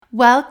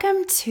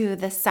Welcome to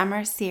the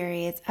summer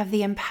series of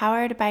the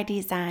Empowered by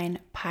Design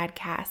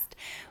podcast.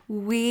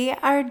 We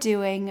are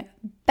doing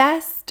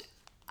best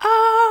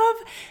of.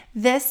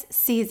 This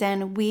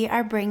season, we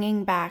are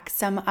bringing back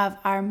some of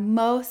our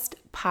most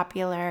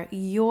popular,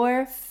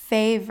 your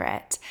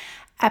favorite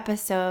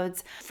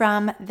episodes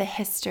from the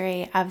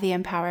history of the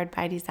Empowered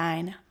by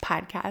Design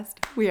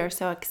podcast. We are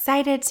so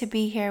excited to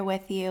be here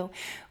with you.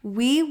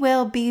 We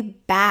will be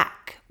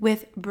back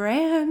with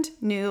brand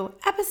new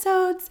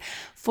episodes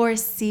for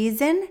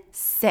season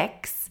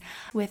 6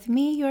 with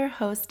me, your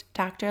host,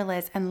 Dr.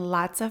 Liz, and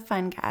lots of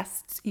fun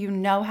guests. You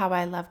know how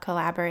I love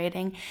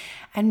collaborating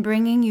and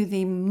bringing you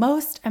the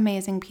most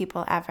amazing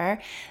people ever.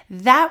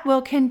 That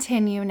will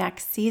continue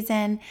next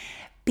season,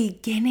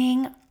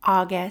 beginning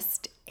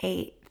August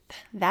 8th.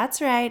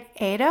 That's right,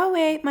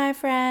 808, my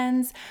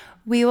friends.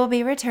 We will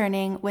be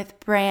returning with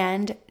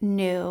brand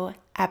new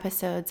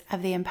episodes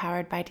of the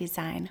Empowered by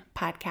Design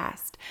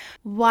podcast.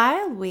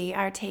 While we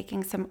are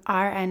taking some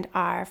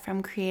R&R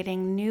from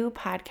creating new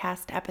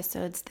podcast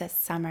episodes this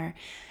summer,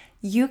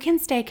 you can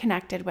stay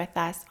connected with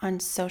us on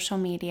social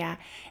media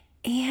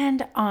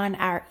and on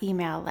our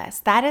email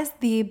list. That is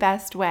the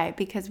best way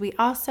because we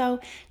also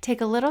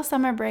take a little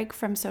summer break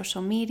from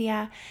social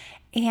media,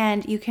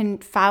 and you can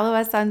follow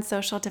us on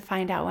social to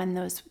find out when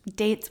those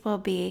dates will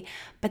be.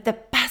 But the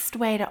best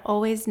way to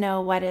always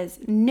know what is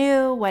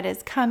new, what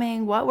is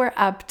coming, what we're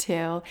up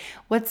to,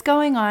 what's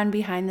going on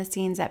behind the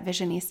scenes at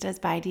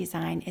Visionistas by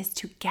Design is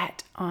to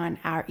get on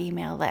our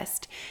email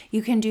list.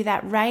 You can do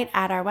that right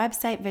at our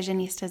website,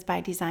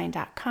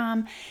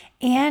 visionistasbydesign.com,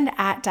 and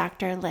at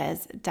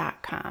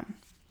drliz.com.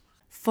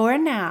 For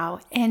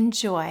now,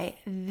 enjoy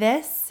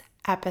this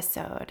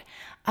episode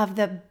of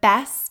the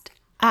best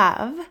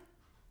of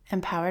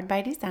Empowered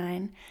by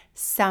Design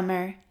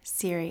Summer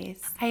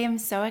Series. I am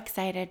so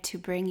excited to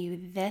bring you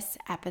this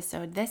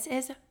episode. This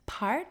is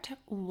part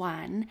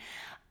 1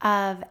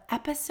 of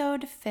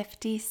episode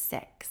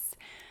 56.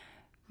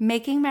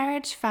 Making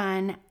Marriage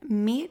Fun,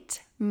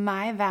 Meet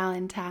My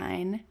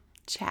Valentine,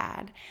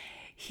 Chad.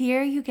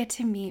 Here you get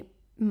to meet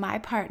my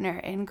partner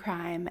in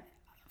crime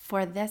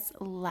for this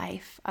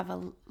life of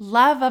a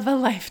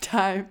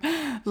lifetime.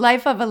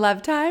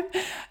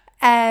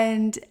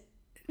 And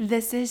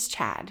this is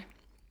Chad.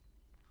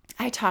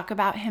 I talk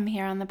about him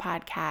here on the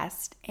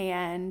podcast,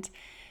 and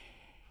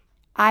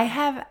I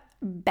have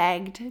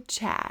begged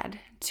Chad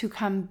to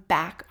come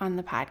back on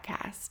the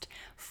podcast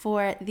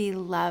for the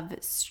Love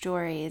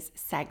Stories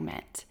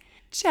segment.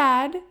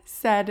 Chad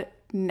said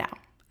no.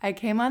 I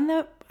came on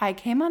that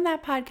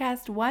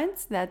podcast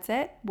once, that's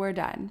it, we're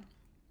done.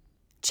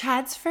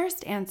 Chad's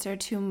first answer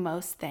to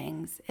most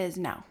things is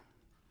no.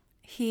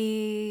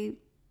 He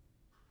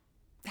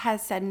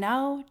has said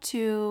no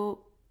to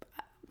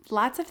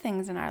lots of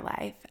things in our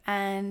life,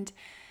 and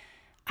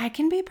I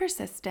can be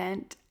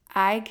persistent.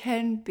 I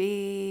can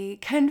be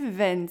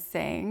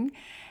convincing,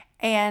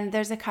 and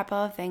there's a couple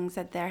of things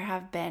that there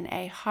have been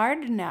a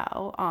hard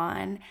no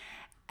on,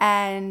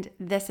 and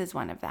this is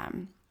one of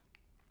them.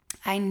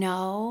 I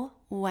know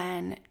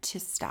when to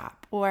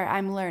stop, or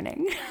I'm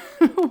learning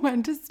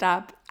when to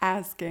stop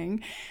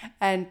asking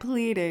and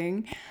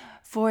pleading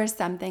for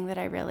something that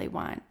I really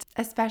want,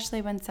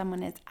 especially when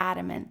someone is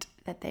adamant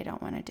that they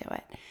don't want to do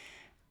it.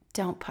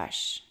 Don't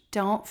push.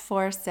 Don't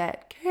force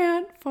it.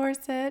 Can't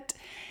force it.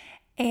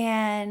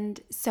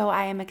 And so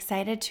I am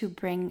excited to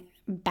bring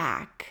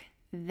back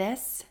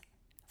this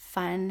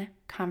fun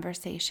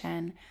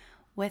conversation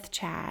with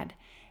Chad,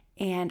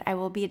 and I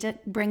will be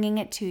bringing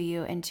it to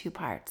you in 2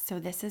 parts. So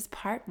this is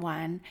part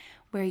 1,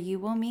 where you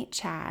will meet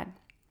Chad.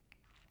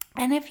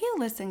 And if you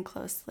listen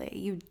closely,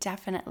 you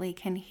definitely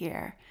can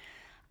hear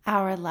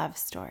our love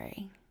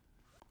story.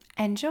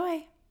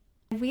 Enjoy.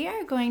 We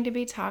are going to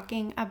be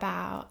talking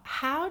about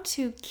how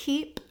to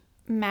keep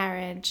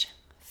marriage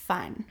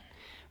fun.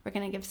 We're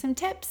going to give some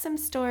tips, some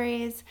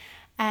stories,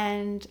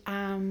 and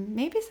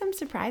maybe some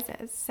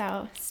surprises.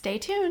 So stay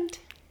tuned.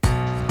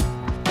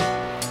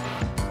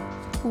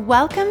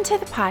 Welcome to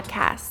the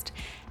podcast,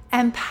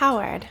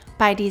 Empowered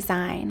by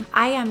Design.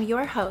 I am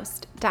your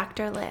host,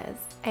 Dr. Liz,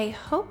 a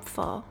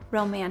hopeful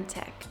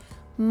romantic,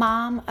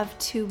 mom of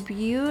 2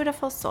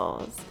 beautiful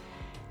souls,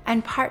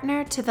 and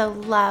partner to the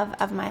love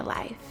of my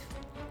life.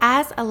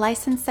 As a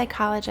licensed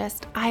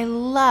psychologist, I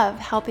love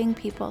helping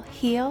people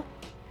heal,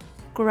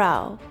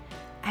 grow,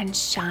 and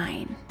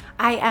shine.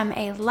 I am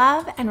a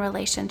love and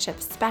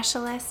relationship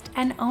specialist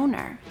and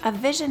owner of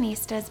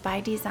Visionistas by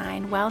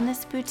Design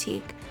Wellness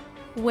Boutique,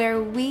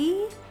 where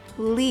we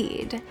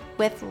lead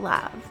with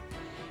love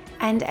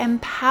and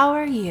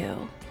empower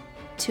you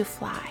to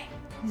fly.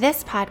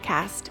 This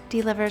podcast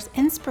delivers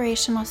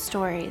inspirational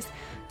stories,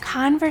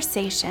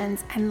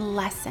 conversations, and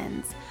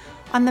lessons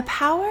on the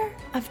power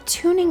of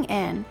tuning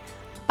in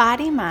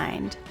body,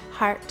 mind,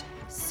 heart,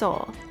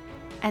 soul,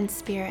 and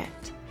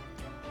spirit.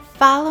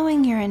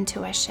 Following your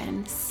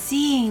intuition,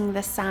 seeing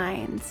the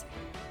signs,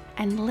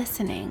 and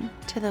listening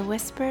to the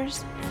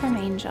whispers from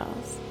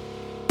angels.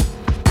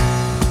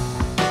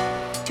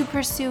 To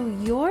pursue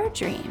your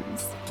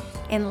dreams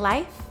in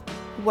life,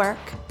 work,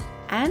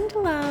 and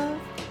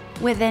love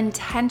with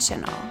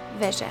intentional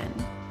vision.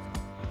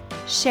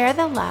 Share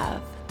the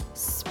love,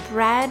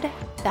 spread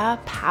the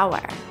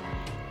power.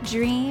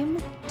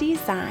 Dream,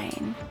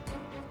 design,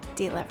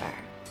 deliver.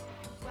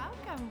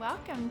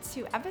 Welcome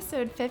to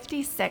episode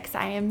 56.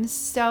 I am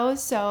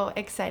so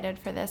excited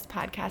for this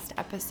podcast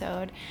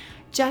episode.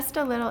 Just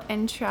a little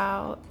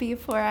intro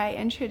before I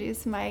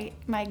introduce my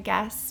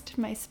guest,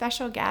 my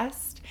special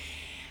guest.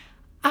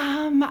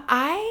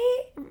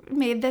 I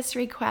made this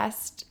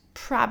request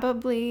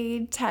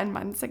probably 10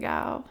 months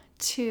ago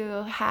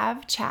to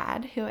have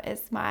Chad, who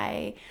is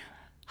my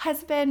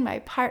husband, my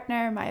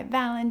partner, my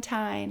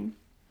Valentine,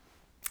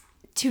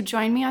 to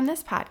join me on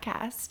this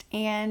podcast,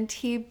 and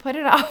he put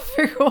it off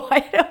for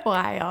quite a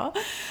while.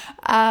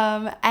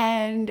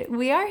 And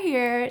we are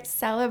here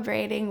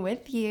celebrating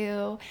with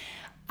you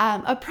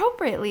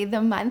appropriately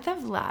the month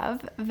of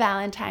love,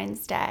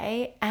 Valentine's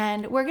Day,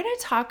 and we're going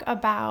to talk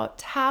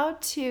about how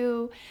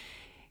to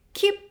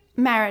keep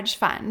marriage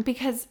fun,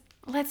 because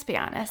let's be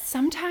honest,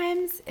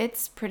 sometimes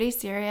it's pretty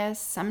serious,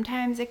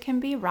 sometimes it can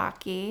be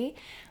rocky,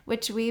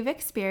 which we've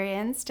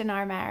experienced in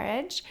our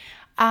marriage.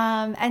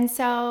 And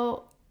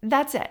so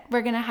that's it.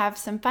 We're going to have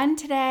some fun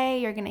today.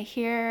 You're going to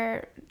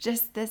hear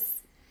just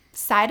this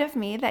side of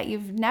me that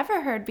you've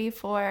never heard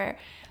before,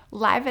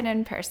 live and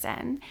in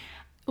person.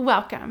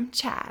 Welcome,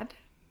 Chad.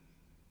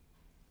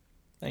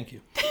 Thank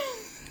you.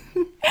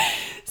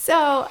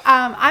 So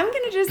I'm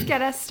going to just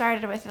get us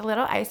started with a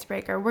little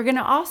icebreaker. We're going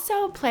to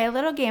also play a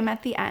little game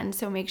at the end,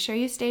 so make sure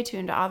you stay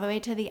tuned all the way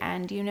to the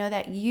end. You know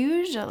that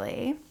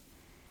usually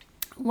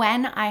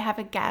when I have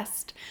a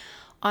guest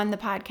on the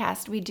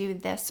podcast, we do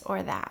this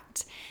or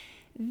that.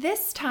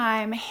 This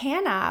time,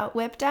 Hannah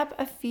whipped up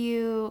a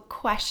few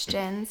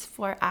questions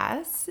for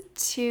us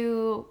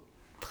to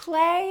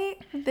play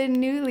the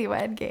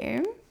newlywed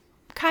game,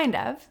 kind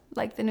of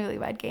like the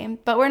newlywed game,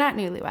 but we're not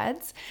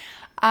newlyweds.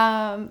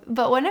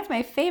 But one of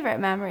my favorite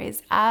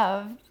memories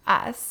of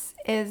us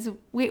is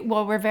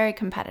we're very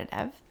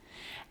competitive,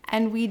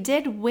 and we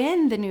did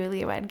win the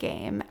newlywed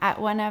game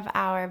at one of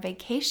our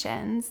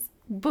vacations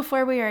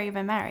before we were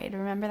even married.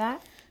 Remember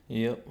that?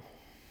 Yep.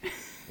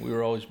 We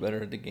were always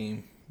better at the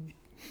game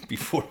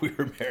before we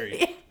were married.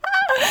 Yeah,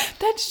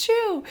 that's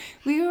true.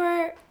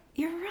 You're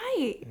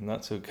right.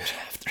 Not so good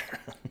after.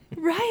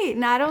 Right.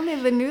 Not only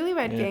the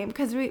newlywed game,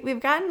 because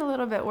we've gotten a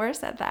little bit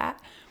worse at that.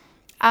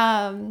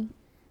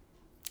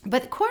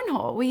 But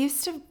cornhole, we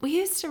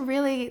used to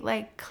really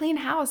like clean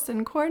house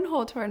in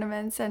cornhole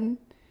tournaments, and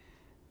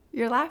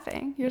you're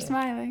laughing. You're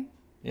smiling.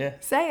 Yeah.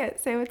 Say it.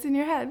 Say what's in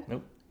your head.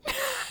 Nope.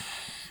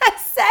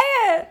 Say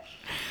it.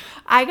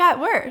 I got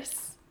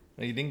worse.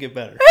 No, you didn't get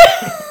better.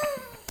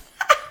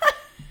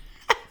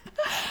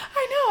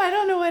 I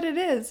don't know what it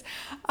is.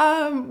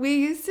 We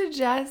used to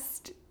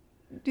just,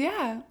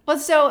 yeah. Well,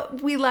 so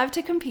we love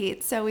to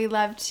compete. So we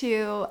love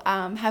to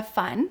have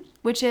fun,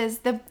 which is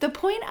the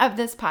point of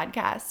this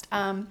podcast.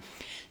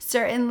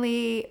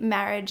 Certainly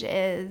marriage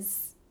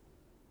is,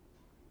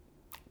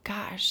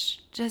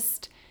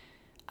 just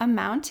a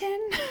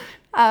mountain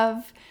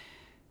of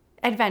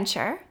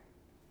adventure,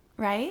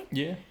 right?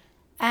 Yeah.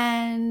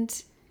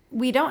 And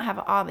we don't have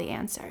all the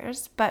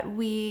answers, but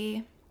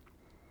we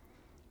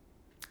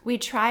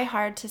try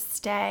hard to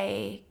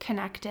stay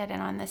connected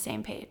and on the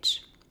same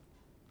page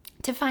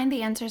to find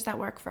the answers that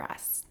work for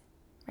us,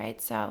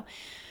 right? So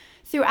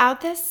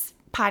throughout this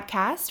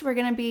podcast, we're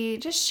going to be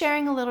just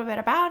sharing a little bit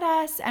about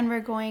us, and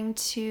we're going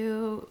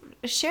to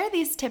share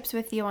these tips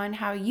with you on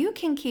how you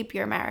can keep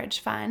your marriage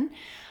fun,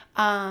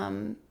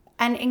 and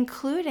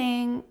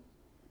including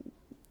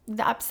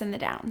the ups and the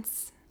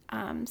downs.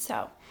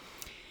 So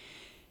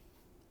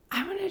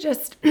I want to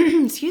just,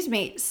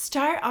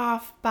 start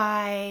off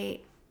by...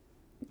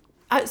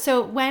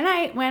 So when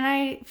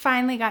I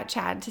finally got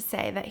Chad to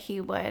say that he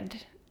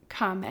would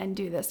come and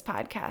do this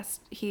podcast,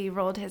 he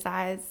rolled his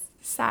eyes,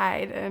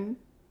 sighed, and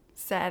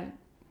said,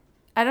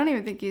 I don't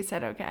even think you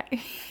said okay.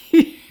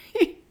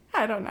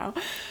 I don't know.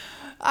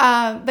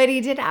 But he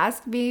did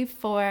ask me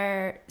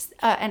for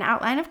an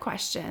outline of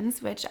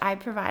questions, which I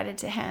provided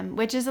to him,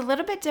 which is a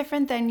little bit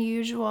different than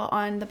usual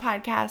on the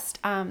podcast.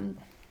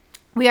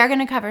 We are going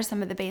to cover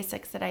some of the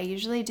basics that I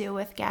usually do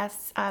with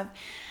guests of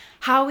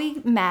how we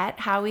met,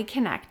 how we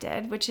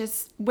connected, which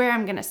is where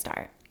I'm going to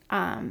start.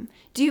 Can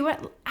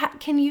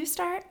you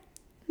start?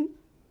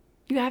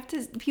 You have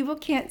to, people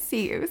can't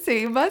see you, so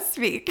you must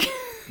speak.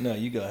 No,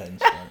 you go ahead and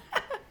start.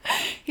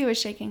 He was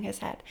shaking his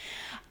head.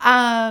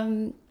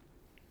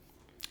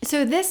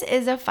 So this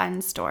is a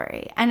fun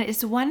story, and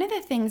it's one of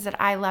the things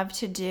that I love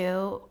to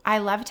do. I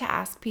love to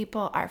ask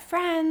people, our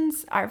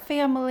friends, our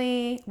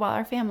family. Well,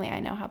 our family, I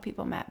know how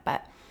people met,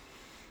 but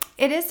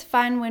it is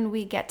fun when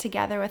we get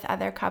together with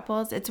other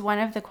couples. It's one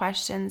of the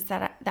questions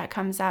that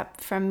comes up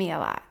from me a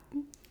lot.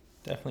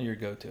 Definitely your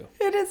go-to.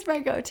 It is my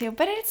go-to,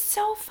 but it's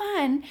so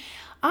fun.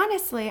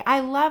 Honestly, I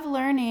love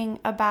learning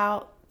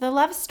about the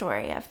love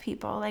story of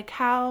people, like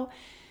how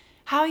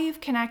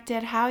you've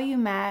connected, how you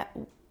met,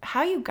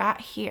 how you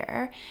got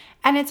here.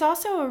 And it's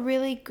also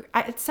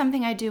it's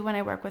something I do when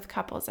I work with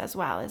couples as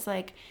well, is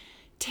like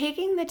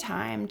taking the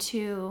time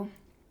to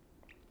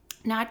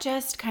not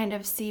just kind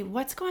of see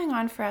what's going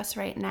on for us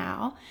right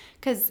now,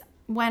 because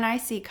when I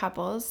see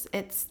couples,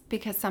 it's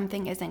because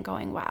something isn't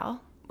going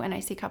well. When I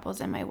see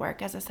couples in my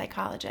work as a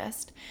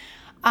psychologist.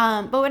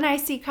 But when I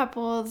see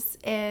couples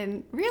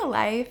in real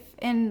life,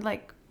 in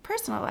like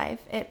personal life,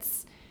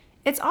 it's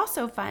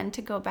also fun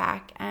to go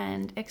back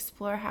and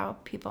explore how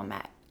people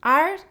met.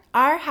 Our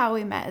how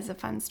we met is a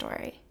fun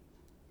story.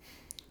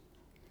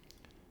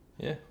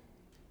 Yeah.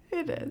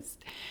 It is.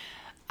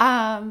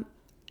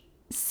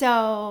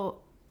 So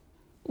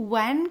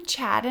when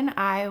Chad and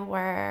I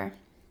was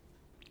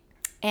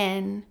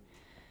in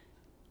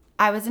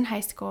high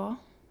school,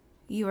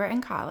 you were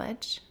in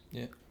college.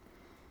 Yeah.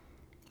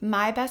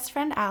 My best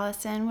friend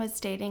Allison was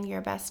dating your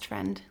best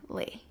friend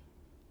Lee.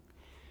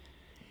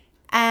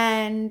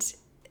 And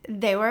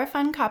they were a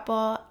fun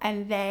couple,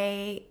 and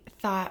they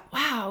thought,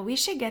 wow, we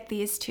should get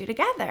these two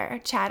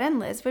together. Chad and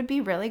Liz would be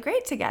really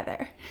great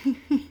together.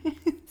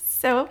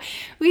 So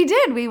we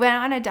did. We went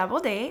on a double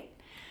date,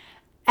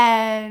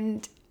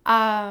 and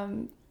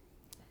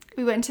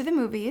we went to the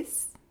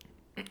movies.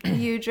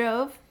 You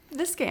drove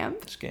the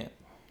Scamp. Scamp.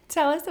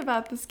 Tell us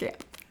about the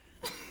Scamp.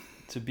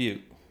 It's a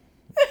beaut.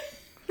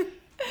 I'm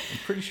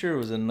pretty sure it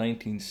was a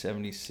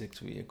 1976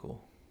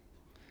 vehicle.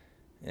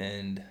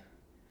 And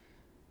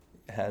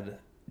it had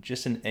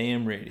just an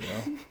AM radio.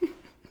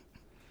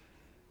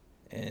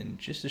 And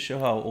just to show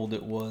how old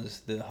it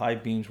was, the high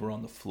beams were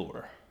on the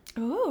floor.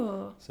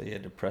 Ooh. So you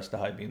had to press the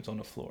high beams on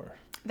the floor.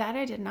 That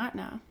I did not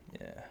know.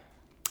 Yeah.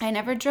 I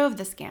never drove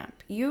the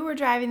Scamp. You were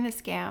driving the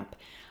Scamp.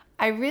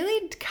 I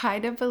really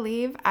kind of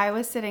believe I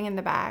was sitting in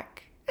the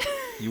back.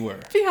 You were.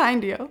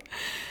 Behind you.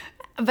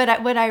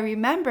 But what I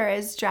remember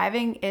is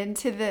driving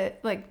into the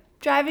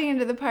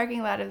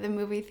parking lot of the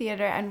movie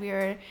theater, and we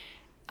were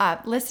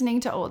listening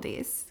to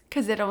oldies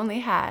because it only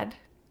had,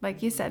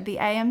 like you said, the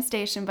AM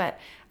station, but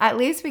at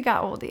least we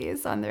got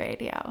oldies on the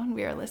radio, and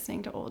we were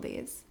listening to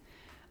oldies.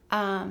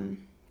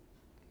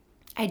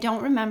 I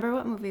don't remember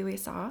what movie we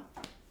saw.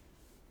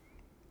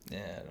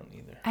 Yeah, I don't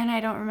either. And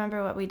I don't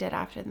remember what we did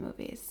after the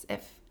movies,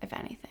 if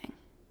anything.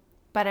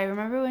 But I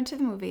remember we went to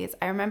the movies.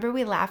 I remember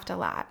we laughed a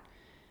lot.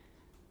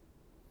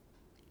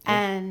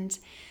 Yeah. And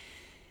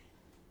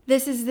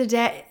this is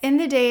in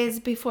the days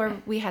before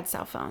we had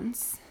cell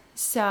phones.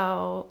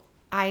 So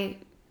I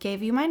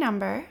gave you my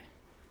number.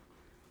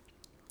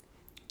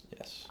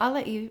 Yes. I'll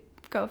let you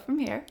go from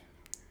here.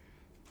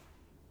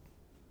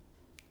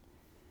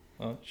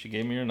 Well, she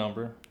gave me her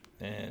number,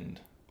 and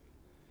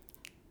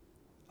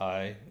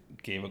I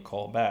gave a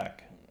call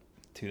back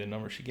to the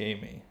number she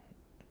gave me.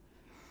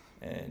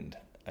 And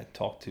I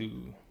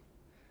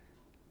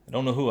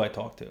don't know who I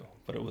talked to,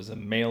 but it was a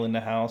male in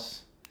the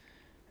house.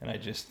 And I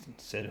just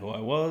said who I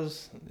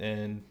was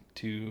and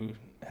to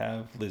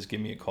have Liz give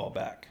me a call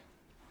back.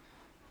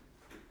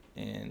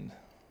 And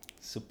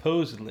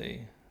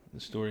supposedly,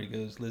 the story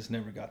goes, Liz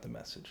never got the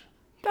message.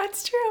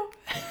 That's true.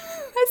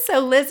 So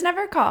Liz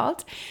never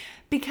called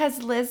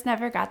because Liz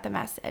never got the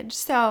message.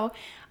 So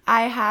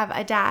I have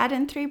a dad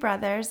and 3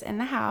 brothers in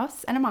the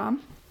house and a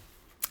mom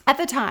at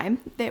the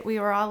time that we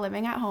were all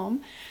living at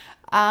home.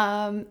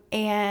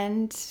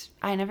 And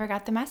I never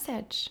got the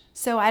message.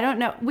 So I don't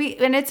know.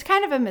 And it's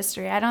kind of a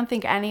mystery. I don't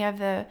think any of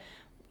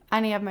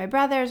my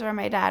brothers or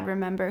my dad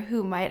remember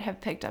who might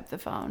have picked up the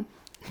phone.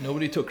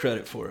 Nobody took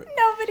credit for it.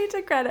 Nobody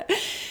took credit.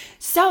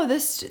 So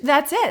that's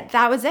it.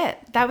 That was it.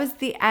 That was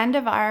the end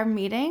of our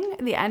meeting,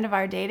 the end of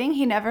our dating.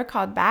 He never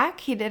called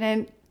back. He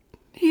didn't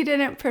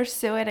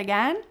pursue it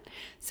again.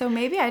 So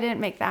maybe I didn't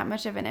make that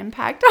much of an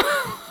impact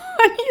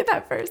on you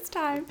that first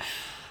time.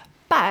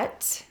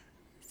 But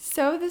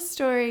so the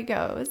story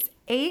goes,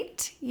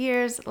 8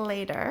 years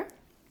later,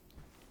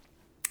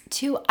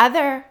 2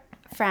 other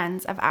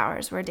friends of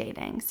ours were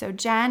dating. So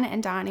Jen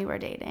and Donnie were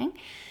dating.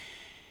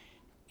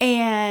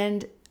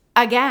 And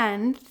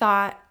again,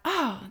 thought,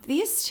 oh,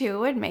 these 2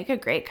 would make a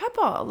great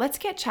couple. Let's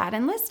get Chad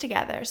and Liz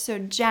together. So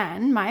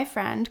Jen, my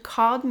friend,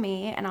 called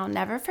me, and I'll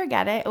never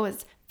forget it. It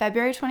was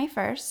February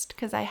 21st,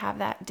 because I have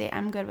that date.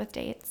 I'm good with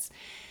dates.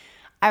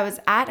 I was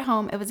at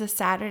home. It was a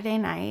Saturday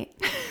night.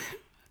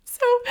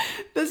 So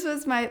this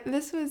was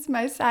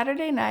my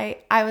Saturday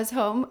night. I was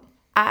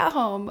at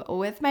home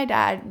with my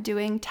dad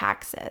doing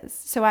taxes.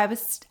 So I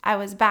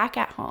was back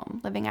at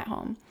home, living at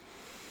home.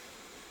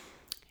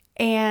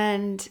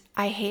 And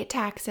I hate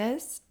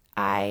taxes.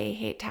 I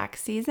hate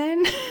tax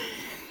season.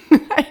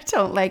 I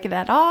don't like it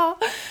at all,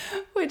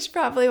 which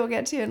probably we'll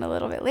get to in a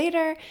little bit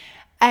later.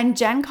 And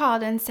Jen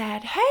called and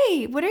said,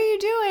 hey, what are you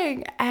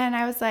doing? And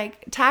I was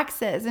like,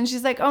 taxes. And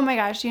she's like, oh my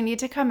gosh, you need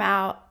to come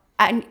out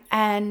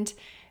and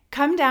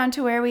come down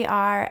to where we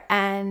are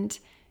and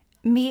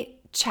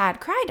meet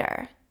Chad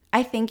Kreider.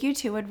 I think you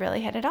 2 would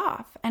really hit it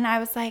off. And I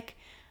was like,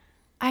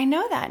 I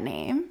know that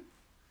name.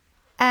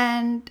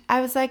 And I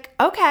was like,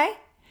 okay.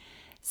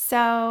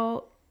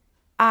 So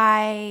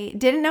I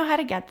didn't know how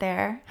to get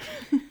there.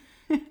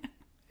 It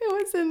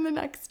was in the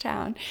next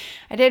town.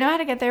 I didn't know how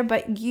to get there,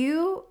 but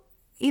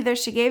either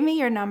she gave me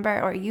your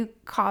number or you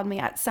called me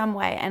at some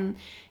way and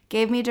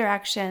gave me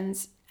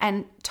directions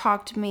and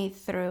talked me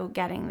through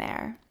getting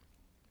there.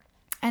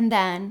 And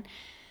then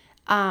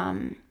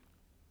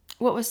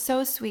what was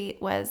so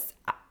sweet was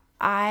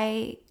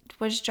I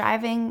was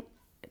driving.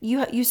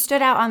 You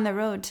stood out on the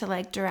road to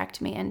like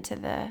direct me into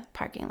the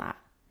parking lot,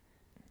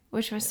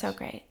 which was so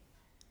great.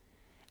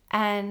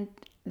 And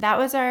that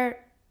was our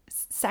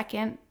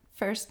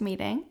first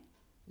meeting.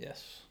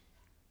 Yes.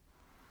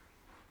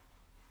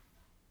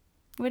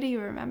 What do you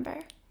remember?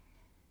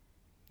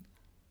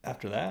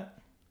 After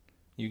that,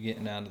 you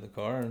getting out of the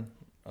car and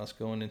us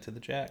going into the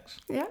Jacks.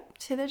 Yep,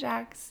 to the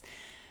Jacks.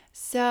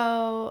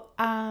 So,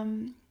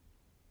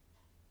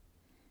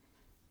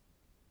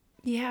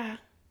 yeah.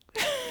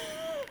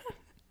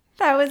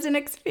 That was an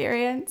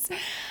experience.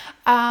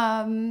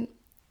 And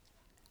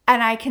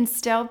I can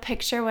still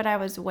picture what I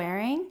was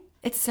wearing.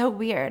 It's so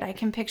weird. I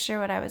can picture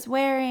what I was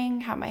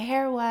wearing, how my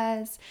hair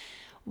was,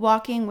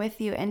 walking with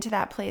you into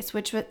that place,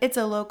 which was, it's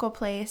a local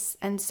place.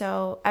 And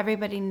so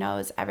everybody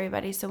knows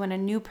everybody. So when a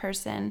new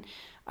person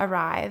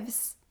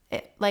arrives,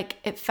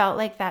 it felt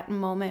like that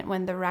moment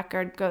when the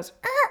record goes,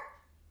 "Arr!"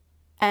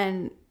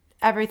 and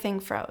everything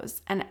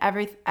froze and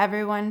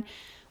everyone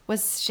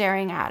was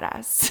staring at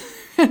us.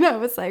 And I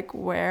was like,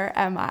 where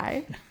am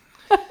I?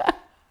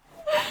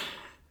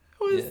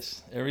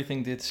 Yes,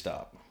 everything did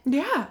stop.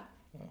 Yeah.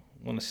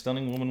 When a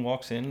stunning woman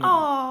walks in,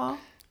 Aw,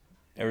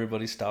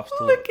 everybody stops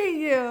to look at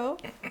you.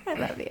 I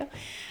love you.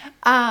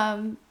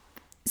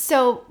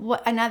 So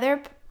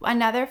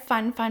another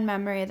fun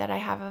memory that I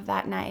have of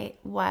that night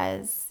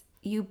was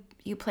you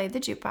played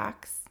the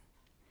jukebox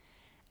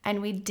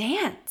and we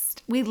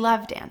danced. We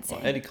love dancing.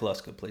 Well, Eddie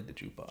Kaluska played the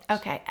jukebox.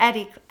 Okay,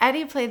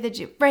 Eddie played the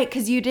juke. Right,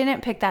 because you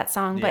didn't pick that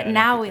song, but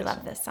now we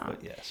love this song.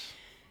 But yes.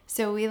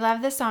 So we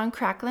love the song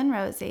Cracklin'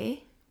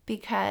 Rosie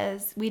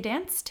because we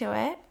danced to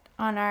it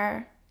on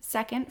our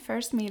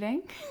first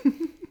meeting.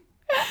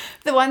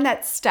 The one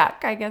that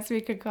stuck, I guess we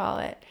could call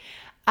it.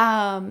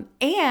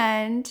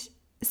 And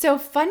so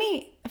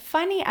funny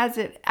as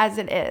it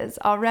is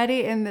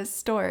already in this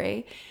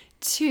story,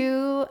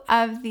 two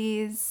of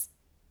these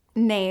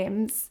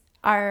names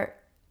are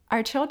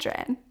our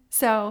children.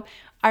 So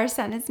our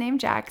son is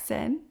named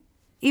Jackson,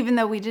 even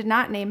though we did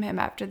not name him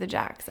after the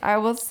Jacks. I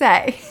will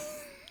say,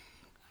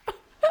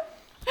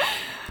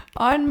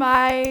 on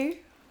my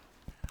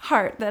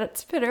heart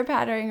that's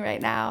pitter-pattering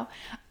right now,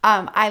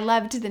 I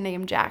loved the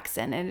name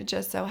Jackson, and it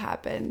just so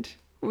happened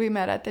we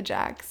met at the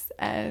Jacks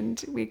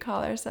and we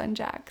call our son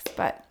Jax.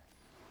 But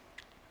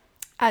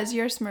as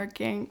you're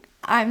smirking,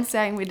 I'm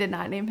saying we did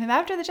not name him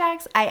after the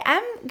Jacks. I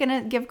am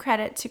gonna give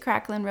credit to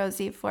Cracklin'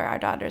 Rosie for our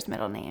daughter's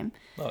middle name.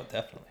 Oh,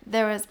 definitely.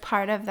 There was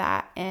part of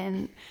that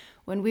in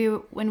when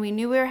we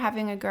knew we were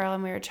having a girl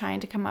and we were trying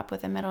to come up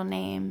with a middle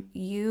name.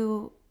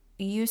 You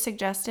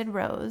suggested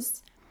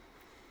Rose.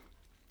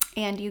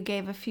 And you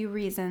gave a few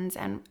reasons,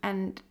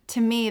 and to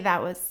me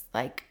that was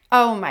like,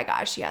 oh my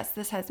gosh, yes,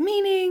 this has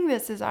meaning.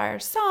 This is our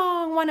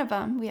song, one of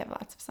them. We have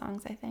lots of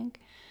songs, I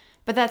think,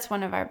 but that's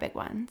one of our big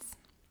ones,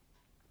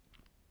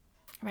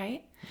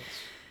 right? Yes.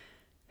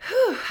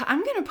 Whew,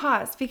 I'm gonna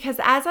pause because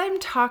as I'm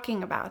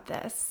talking about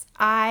this,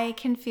 I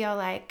can feel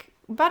like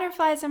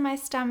butterflies in my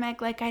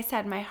stomach. Like I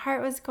said, my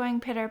heart was going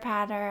pitter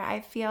patter. I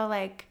feel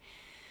like,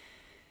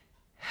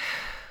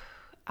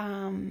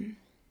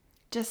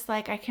 just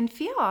like I can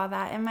feel all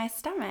that in my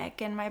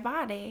stomach and my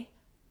body.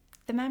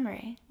 The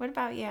memory. What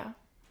about you?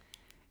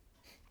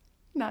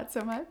 Not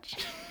so much.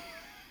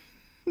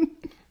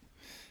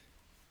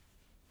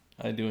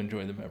 I do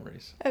enjoy the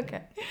memories.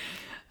 Okay.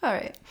 All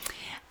right.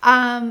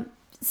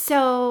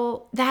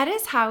 So that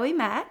is how we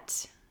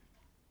met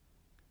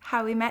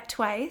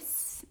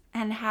twice,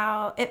 and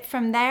how it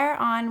from there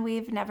on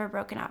we've never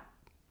broken up.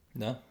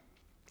 No,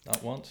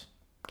 not once.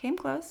 Came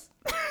close.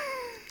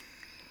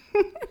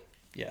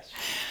 Yes.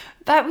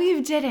 But we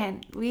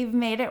didn't. We've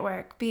made it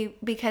work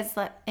because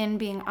in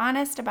being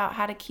honest about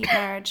how to keep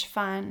marriage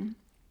fun,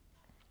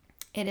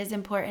 it is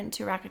important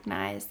to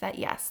recognize that,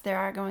 yes, there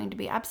are going to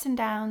be ups and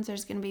downs.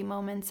 There's going to be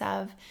moments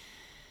of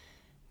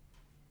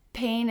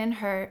pain and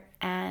hurt.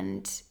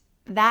 And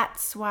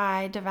that's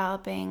why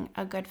developing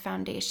a good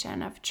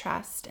foundation of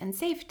trust and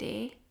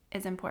safety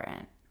is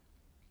important.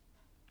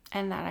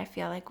 And that I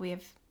feel like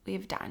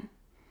we've done.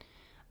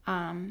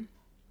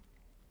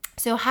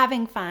 So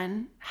having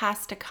fun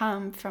has to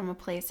come from a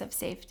place of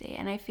safety.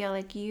 And I feel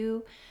like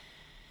you,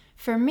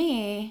 for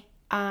me,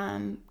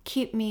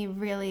 keep me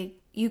really,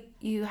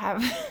 you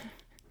have,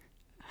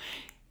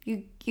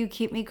 you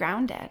keep me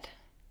grounded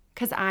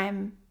because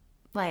I'm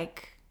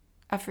like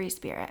a free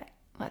spirit,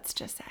 let's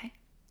just say.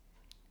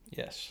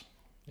 Yes.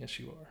 Yes,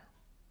 you are.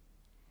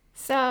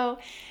 So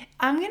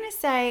I'm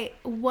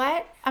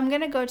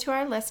going to go to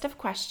our list of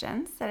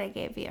questions that I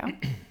gave you.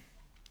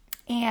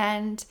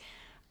 And,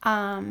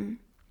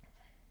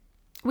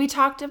 we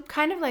talked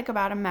kind of like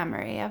about a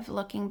memory of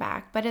looking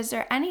back, but is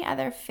there any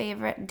other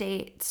favorite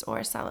dates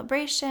or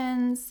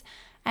celebrations,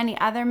 any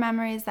other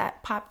memories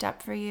that popped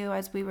up for you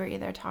as we were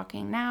either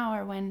talking now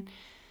or when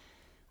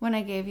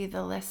I gave you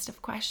the list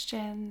of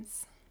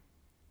questions?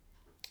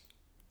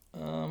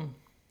 I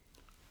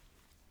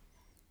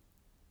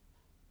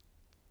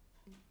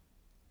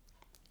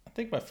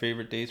think my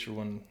favorite dates were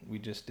when we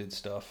just did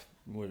stuff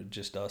with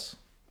just us,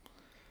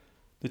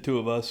 the two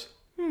of us,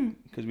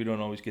 because we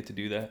don't always get to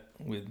do that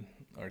with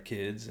our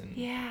kids and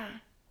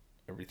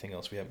everything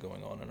else we have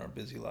going on in our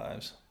busy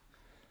lives.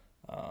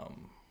 The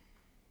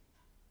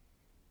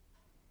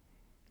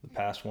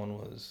past one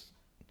was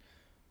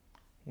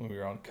when we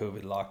were on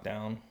COVID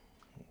lockdown,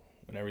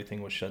 when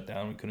everything was shut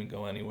down, we couldn't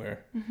go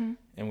anywhere,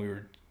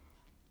 and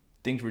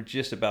things were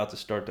just about to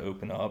start to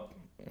open up,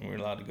 and we were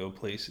allowed to go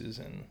places,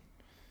 and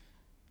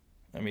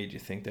I made you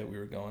think that we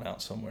were going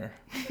out somewhere.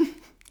 I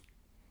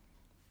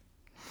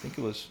think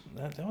it was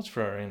that was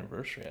for our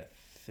anniversary, I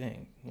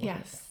think.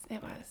 Yes,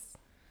 it was.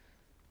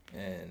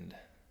 And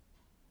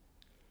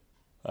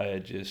I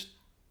had just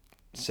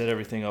set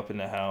everything up in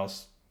the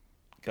house,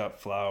 got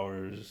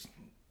flowers,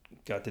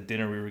 got the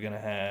dinner we were going to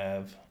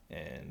have,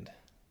 and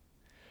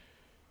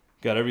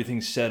got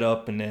everything set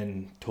up, and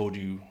then told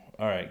you,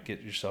 all right,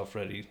 get yourself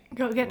ready.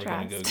 Go get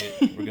dressed.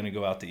 We're going to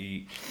go out to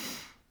eat.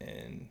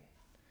 And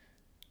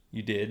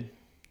you did.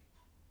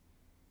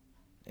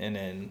 And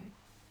then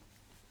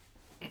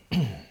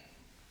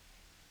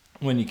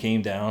when you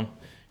came down,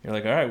 you're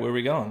like, all right, where are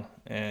we going?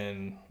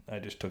 And I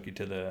just took you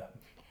to the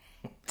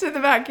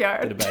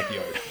backyard. To the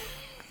backyard.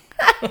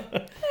 I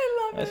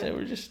love it. I said,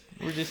 we're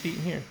just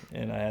eating here.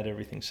 And I had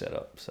everything set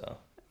up, so.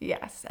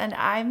 Yes, and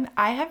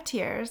I have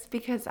tears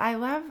because I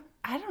love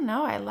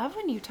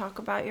when you talk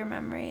about your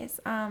memories.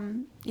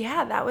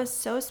 That was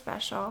so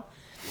special.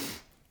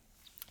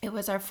 It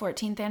was our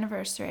 14th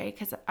anniversary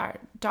because our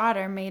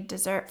daughter made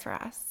dessert for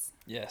us.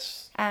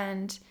 Yes.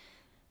 And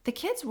the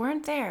kids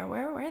weren't there.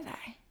 Where were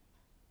they?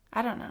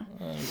 I don't know.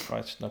 You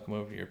probably snuck them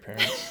over to your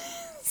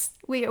parents.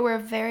 We were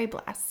very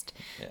blessed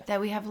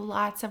that we have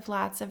lots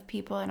of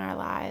people in our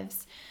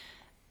lives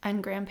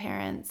and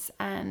grandparents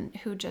and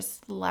who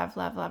just love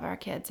our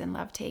kids and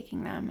love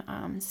taking them.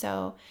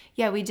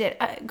 We did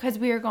because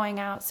we were going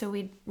out. So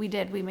we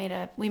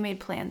made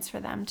plans for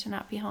them to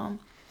not be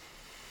home.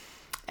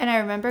 And I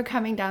remember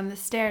coming down the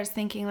stairs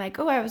thinking like,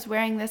 oh, I was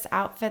wearing this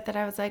outfit that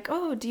I was like,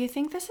 oh, do you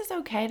think this is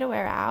okay to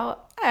wear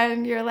out?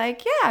 And you're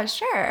like, yeah,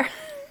 sure.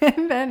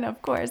 And then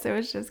of course it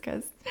was just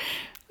because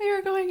we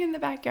were going in the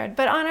backyard,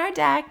 but on our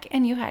deck,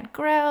 and you had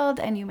grilled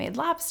and you made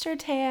lobster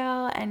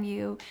tail and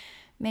you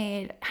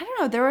made, I don't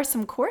know, there were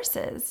some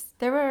courses.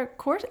 It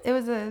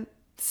was a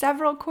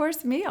several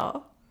course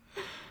meal.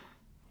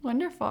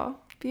 Wonderful,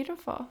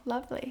 beautiful,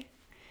 lovely.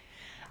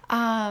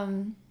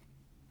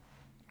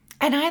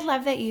 And I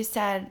love that you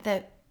said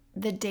that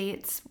the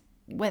dates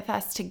with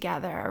us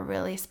together are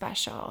really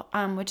special,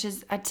 which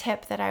is a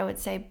tip that I would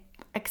say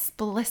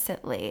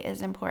explicitly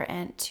is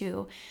important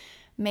to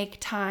make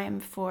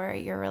time for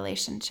your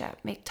relationship,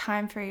 make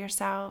time for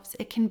yourselves.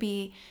 It can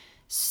be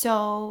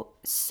so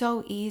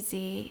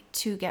easy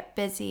to get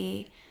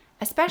busy,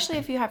 especially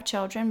if you have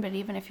children, but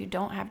even if you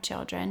don't have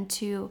children,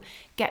 to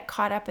get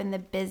caught up in the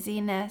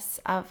busyness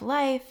of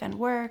life and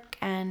work.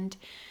 And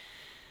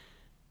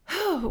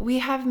we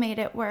have made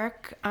it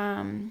work.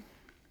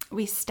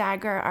 We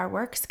stagger our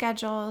work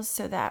schedules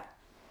so that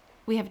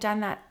we have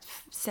done that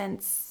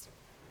since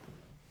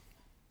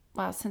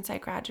I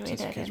graduated.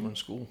 Since the kids were in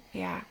school.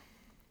 Yeah.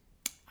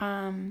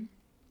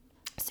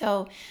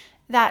 So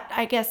that,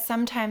 I guess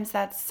sometimes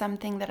that's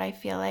something that I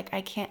feel like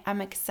I'm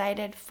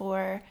excited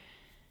for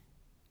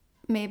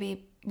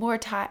maybe more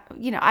time.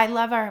 I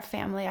love our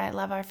family. I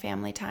love our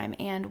family time.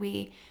 And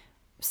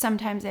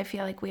sometimes I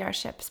feel like we are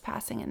ships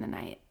passing in the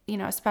night,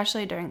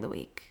 especially during the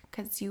week,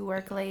 because you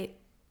work late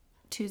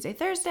Tuesday,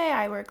 Thursday.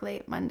 I work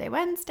late Monday,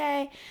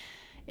 Wednesday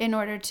in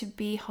order to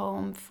be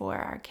home for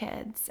our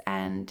kids.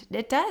 And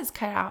it does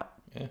cut out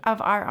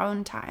of our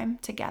own time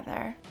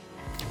together.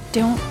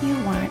 Don't you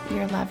want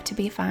your love to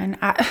be fun?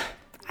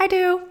 I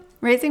do,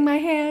 raising my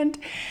hand.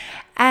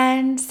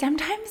 And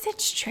sometimes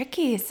it's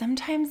tricky.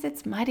 Sometimes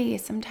it's muddy.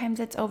 Sometimes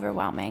it's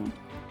overwhelming.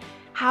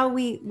 How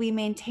we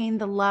maintain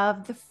the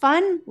love, the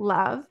fun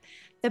love,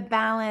 the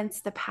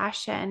balance, the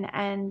passion,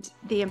 and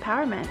the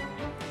empowerment.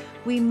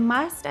 We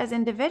must, as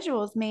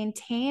individuals,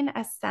 maintain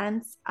a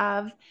sense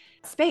of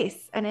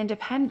space and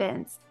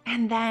independence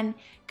and then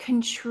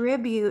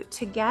contribute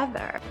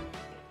together.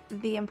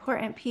 The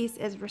important piece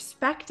is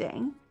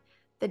respecting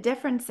the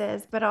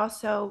differences, but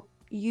also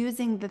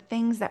using the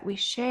things that we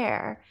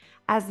share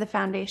as the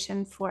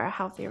foundation for a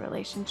healthy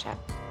relationship.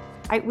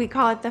 We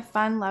call it the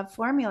Fun Love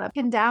Formula.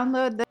 You can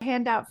download the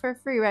handout for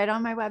free right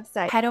on my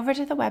website. Head over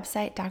to the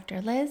website,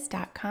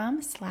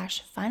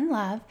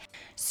 drliz.com/funlove.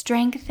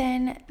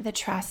 Strengthen the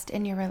trust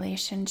in your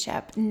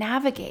relationship.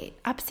 Navigate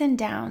ups and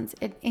downs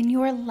in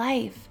your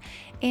life,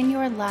 in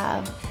your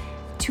love,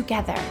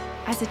 together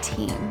as a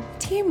team.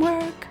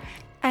 Teamwork.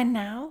 And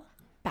now,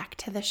 back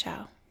to the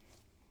show.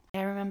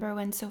 I remember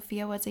when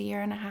Sophia was 1.5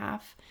 years,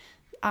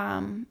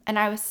 and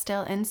I was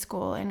still in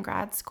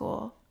grad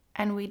school,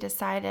 and we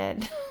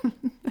decided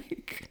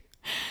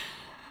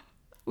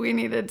we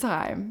needed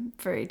time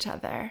for each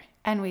other,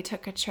 and we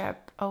took a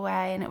trip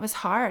away, and it was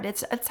hard.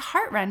 It's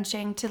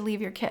heart-wrenching to leave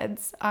your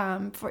kids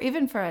for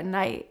a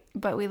night,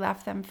 but we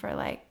left them for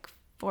like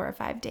 4 or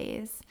 5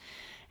 days,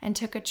 and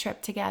took a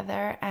trip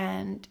together,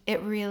 and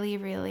it really,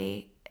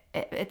 really,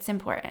 it's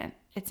important.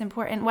 It's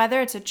important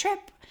whether it's a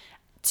trip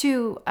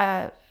to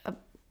a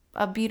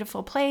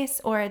beautiful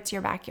place or it's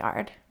your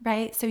backyard,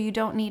 right? So you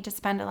don't need to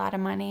spend a lot of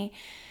money.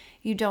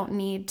 You don't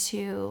need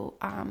to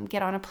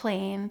get on a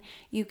plane.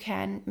 You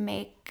can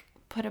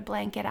put a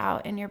blanket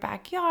out in your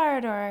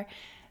backyard or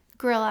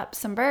grill up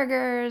some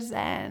burgers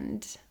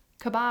and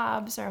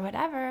kebabs or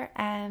whatever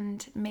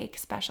and make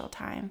special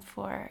time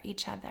for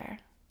each other,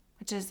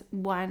 which is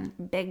one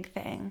big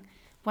thing,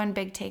 one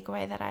big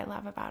takeaway that I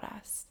love about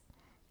us.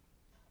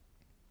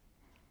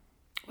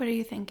 What are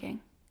you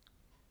thinking?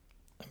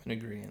 I'm in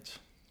agreement.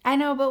 I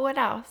know, but what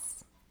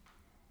else?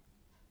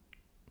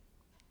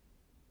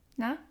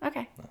 No?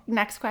 Okay. No.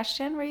 Next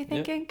question, were you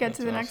thinking? Go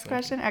to the next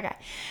question? Okay.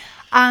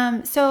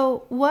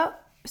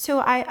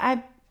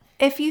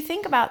 If you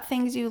think about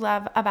things you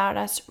love about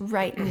us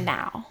right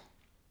now,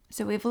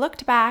 so we're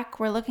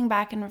looking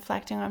back and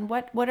reflecting on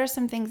what are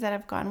some things that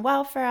have gone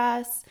well for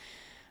us?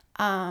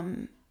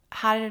 How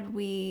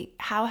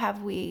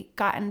have we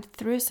gotten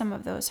through some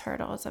of those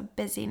hurdles of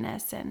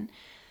busyness and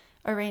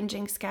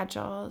arranging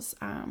schedules?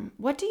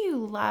 What do you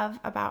love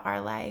about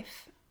our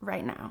life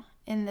right now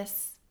in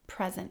this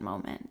present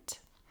moment?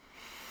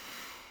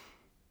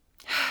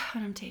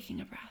 And I'm taking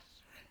a breath.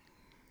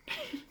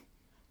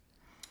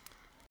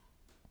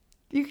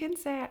 You can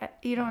say it.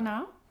 You don't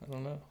know? I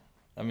don't know.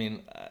 I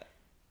mean,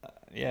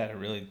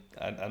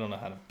 I don't know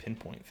how to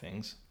pinpoint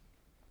things.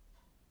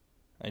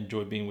 I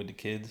enjoy being with the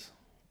kids.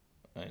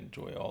 I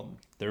enjoy all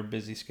their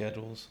busy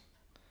schedules.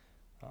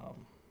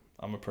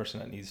 I'm a person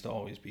that needs to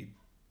always be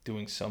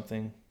doing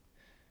something.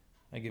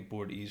 I get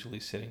bored easily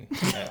sitting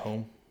at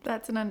home.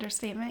 That's an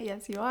understatement.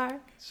 Yes, you are.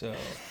 So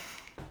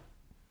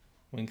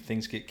when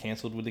things get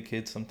canceled with the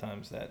kids,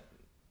 sometimes that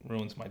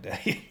ruins my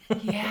day.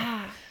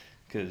 Yeah.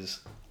 Because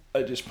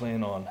I just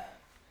plan on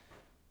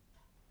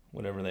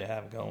whatever they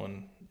have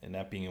going and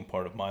that being a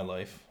part of my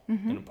life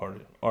and a part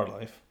of our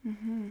life.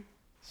 Mm-hmm.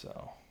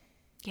 So.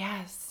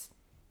 Yes.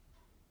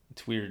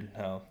 It's weird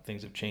how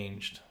things have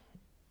changed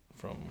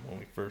from when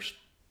we first,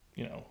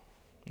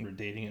 were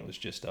dating. It was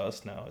just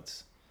us. Now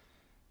it's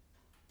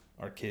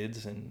our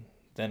kids and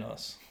then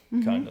us,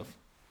 kind of,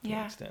 to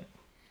an extent.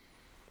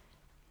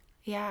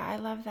 Yeah, I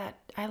love that.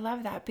 I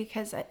love that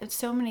because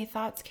so many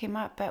thoughts came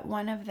up, but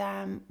one of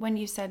them, when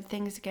you said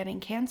things getting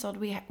canceled,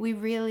 we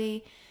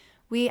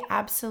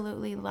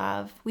absolutely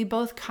love, we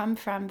both come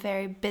from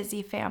very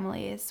busy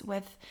families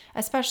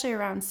especially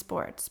around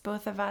sports.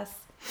 Both of us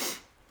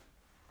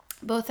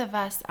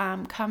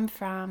come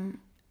from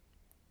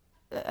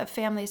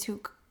families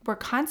who were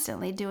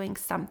constantly doing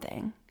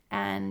something,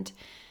 and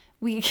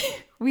we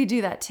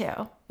do that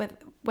too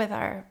with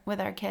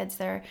our kids.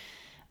 They're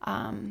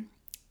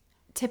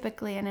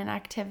typically in an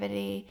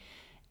activity,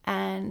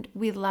 and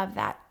we love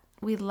that.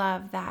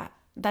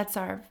 That's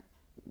our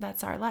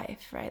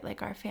life, right?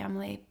 Like our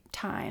family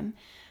time.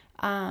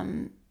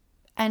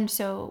 And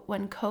so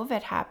when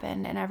COVID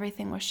happened and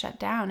everything was shut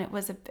down, it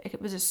was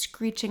a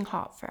screeching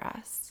halt for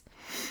us.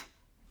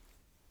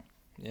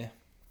 Yeah.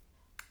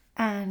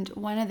 And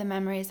one of the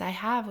memories I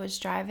have was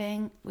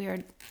we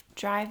were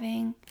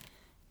driving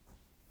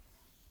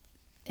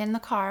in the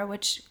car,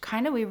 which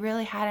kind of we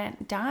really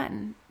hadn't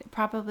done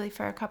probably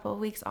for a couple of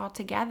weeks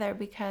altogether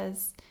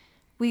because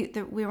we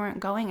weren't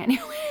going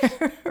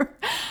anywhere.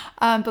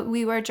 But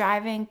we were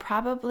driving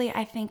probably,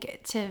 I think,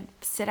 to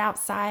sit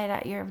outside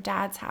at your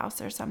dad's house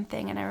or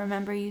something. And I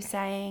remember you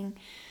saying,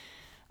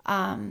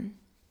 in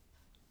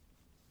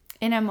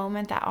a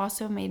moment that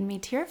also made me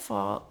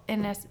tearful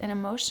in an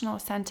emotional,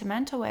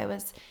 sentimental way,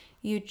 was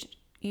you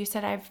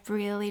said, I've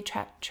really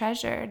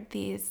treasured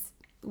these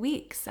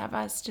weeks of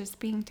us just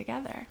being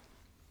together.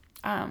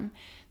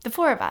 The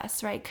four of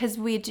us, right? Because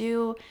we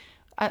do,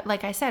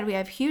 like I said, we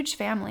have huge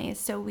families.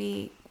 So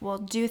we will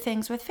do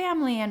things with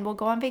family and we'll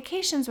go on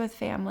vacations with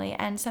family.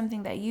 And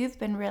something that you've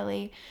been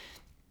really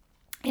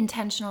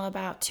intentional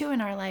about too in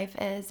our life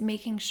is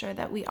making sure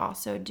that we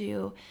also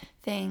do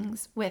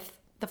things with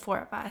the four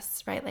of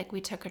us, right? Like we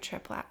took a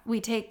trip.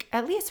 We take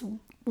at least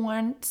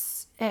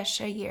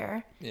once-ish a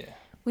year. Yeah.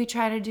 We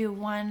try to do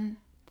one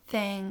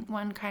thing,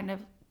 one kind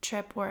of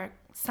trip or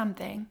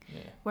something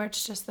where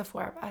it's just the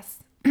four of us.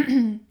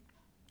 Yep.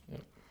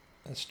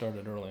 That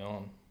started early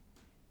on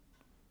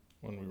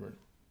when we were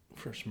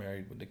first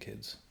married with the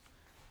kids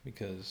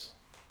because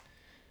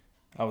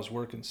I was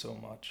working so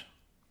much.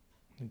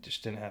 I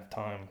just didn't have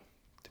time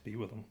to be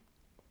with them.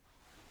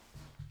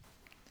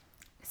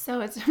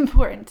 So it's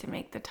important to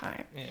make the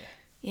time. Yeah.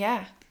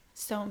 Yeah.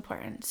 So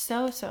important.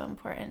 So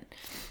important.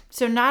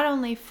 So not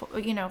only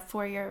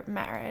for your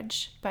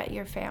marriage, but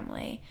your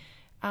family,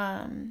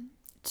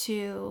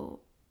 to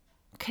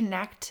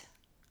connect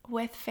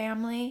with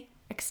family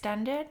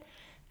extended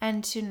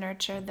and to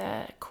nurture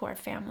the core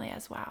family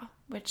as well,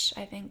 which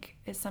I think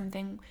is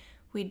something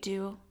we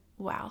do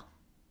well.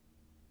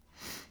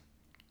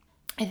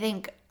 I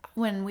think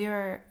when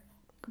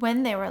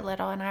they were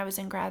little and I was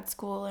in grad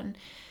school, and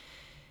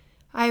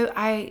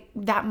I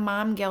that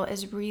mom guilt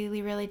is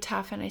really, really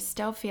tough, and I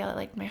still feel it,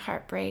 like my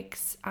heart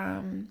breaks.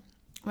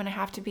 when I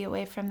have to be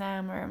away from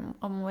them, or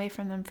I'm away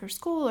from them for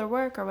school or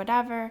work or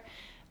whatever.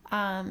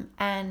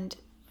 And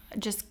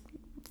just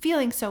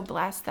feeling so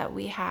blessed that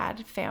we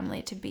had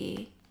family to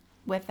be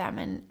with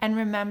them, and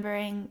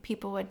remembering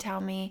people would tell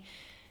me,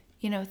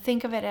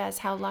 think of it as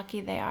how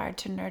lucky they are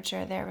to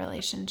nurture their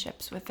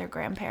relationships with their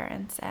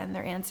grandparents and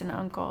their aunts and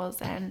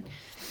uncles and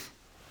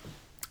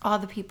all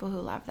the people who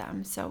love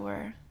them. So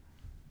we're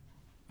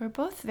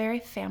both very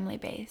family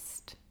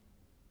based,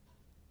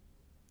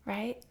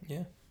 right?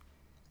 Yeah.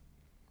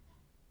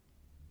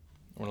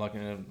 We're lucky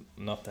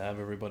enough to have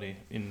everybody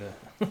in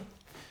the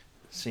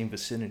same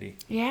vicinity.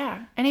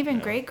 Yeah, and even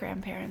great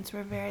grandparents,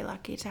 we're very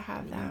lucky to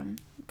have them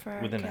for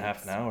our within kids. a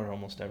half an hour,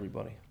 almost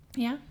everybody.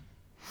 Yeah.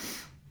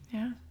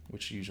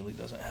 Which usually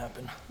doesn't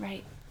happen.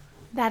 Right.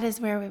 That is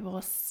where we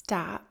will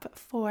stop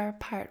for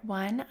part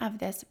 1 of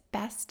this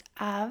best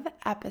of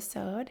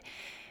episode.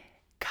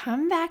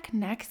 Come back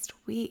next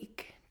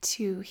week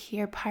to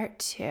hear part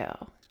 2,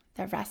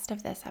 the rest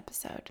of this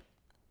episode.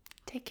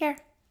 Take care.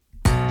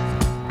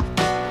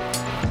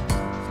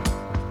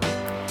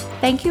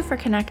 Thank you for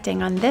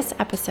connecting on this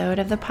episode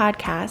of the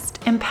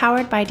podcast,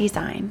 Empowered by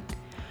Design.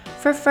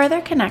 For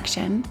further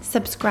connection,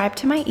 subscribe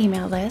to my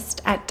email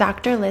list at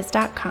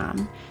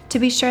drliz.com to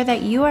be sure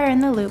that you are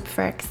in the loop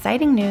for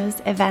exciting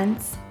news,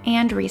 events,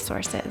 and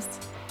resources.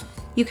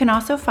 You can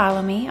also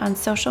follow me on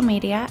social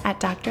media at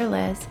Dr.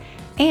 Liz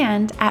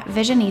and at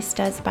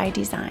Visionistas by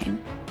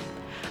Design.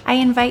 I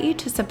invite you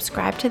to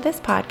subscribe to this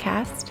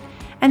podcast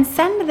and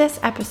send this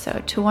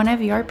episode to one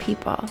of your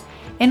people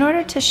in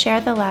order to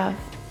share the love,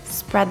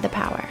 spread the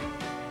power.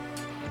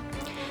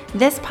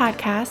 This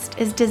podcast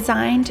is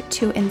designed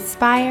to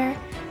inspire,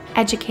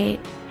 educate,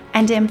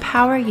 and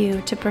empower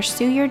you to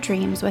pursue your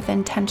dreams with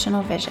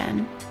intentional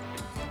vision.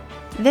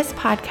 This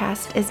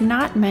podcast is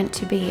not meant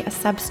to be a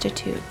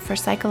substitute for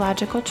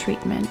psychological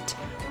treatment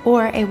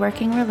or a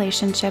working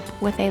relationship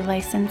with a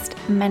licensed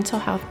mental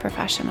health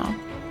professional.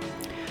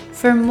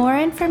 For more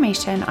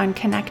information on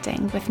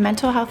connecting with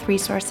mental health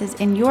resources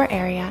in your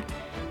area,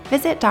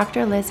 visit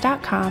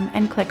drliz.com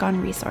and click on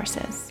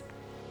resources.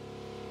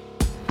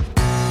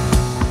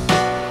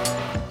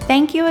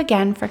 Thank you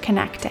again for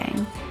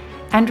connecting,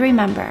 and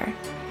remember,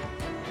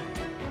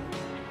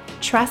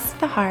 trust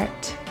the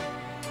heart,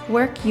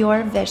 work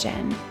your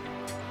vision,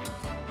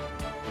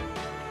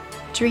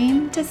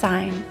 dream,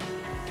 design,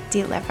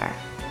 deliver.